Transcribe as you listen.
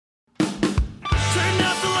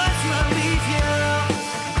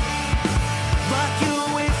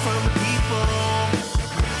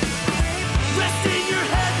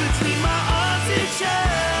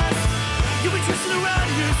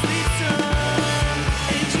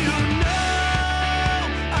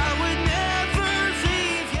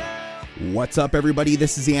What's up, everybody?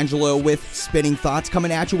 This is Angelo with Spinning Thoughts,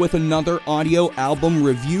 coming at you with another audio album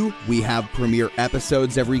review. We have premiere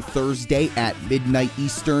episodes every Thursday at midnight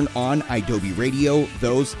Eastern on Adobe Radio.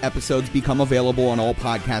 Those episodes become available on all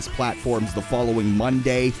podcast platforms the following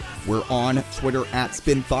Monday. We're on Twitter at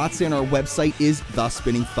Spin Thoughts, and our website is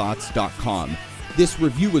thespinningthoughts.com. This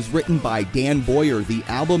review was written by Dan Boyer. The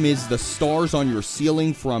album is The Stars on Your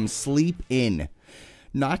Ceiling from Sleep In.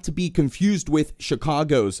 Not to be confused with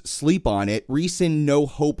Chicago's Sleep On It, recent No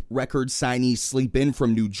Hope record signees Sleep In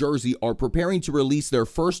from New Jersey are preparing to release their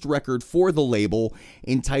first record for the label,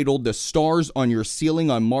 entitled The Stars on Your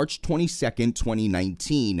Ceiling, on March 22nd,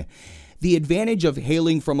 2019. The advantage of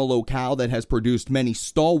hailing from a locale that has produced many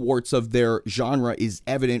stalwarts of their genre is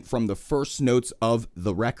evident from the first notes of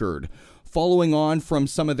the record. Following on from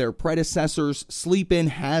some of their predecessors, Sleep In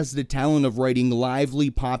has the talent of writing lively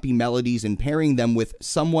poppy melodies and pairing them with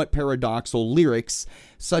somewhat paradoxical lyrics,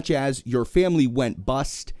 such as "Your family went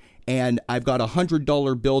bust" and "I've got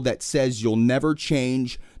 $100 bill that says you'll never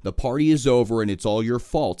change, the party is over and it's all your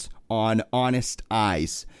fault" on Honest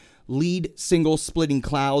Eyes. Lead single Splitting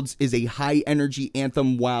Clouds is a high-energy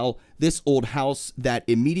anthem, while This Old House that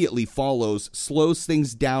immediately follows slows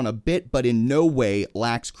things down a bit but in no way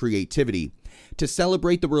lacks creativity. To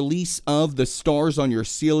celebrate the release of The Stars on Your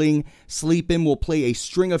Ceiling, Sleep In will play a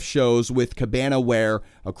string of shows with Cabana Ware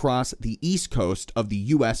across the East Coast of the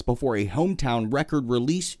U.S. before a hometown record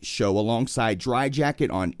release show alongside Dry Jacket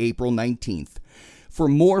on April 19th. For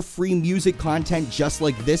more free music content just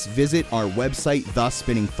like this, visit our website,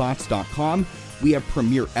 thespinningthoughts.com. We have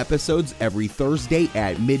premiere episodes every Thursday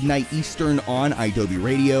at midnight Eastern on Adobe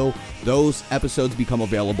Radio. Those episodes become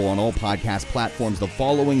available on all podcast platforms the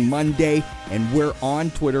following Monday, and we're on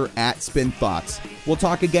Twitter at Spin Thoughts. We'll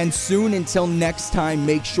talk again soon. Until next time,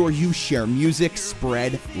 make sure you share music,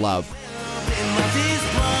 spread love.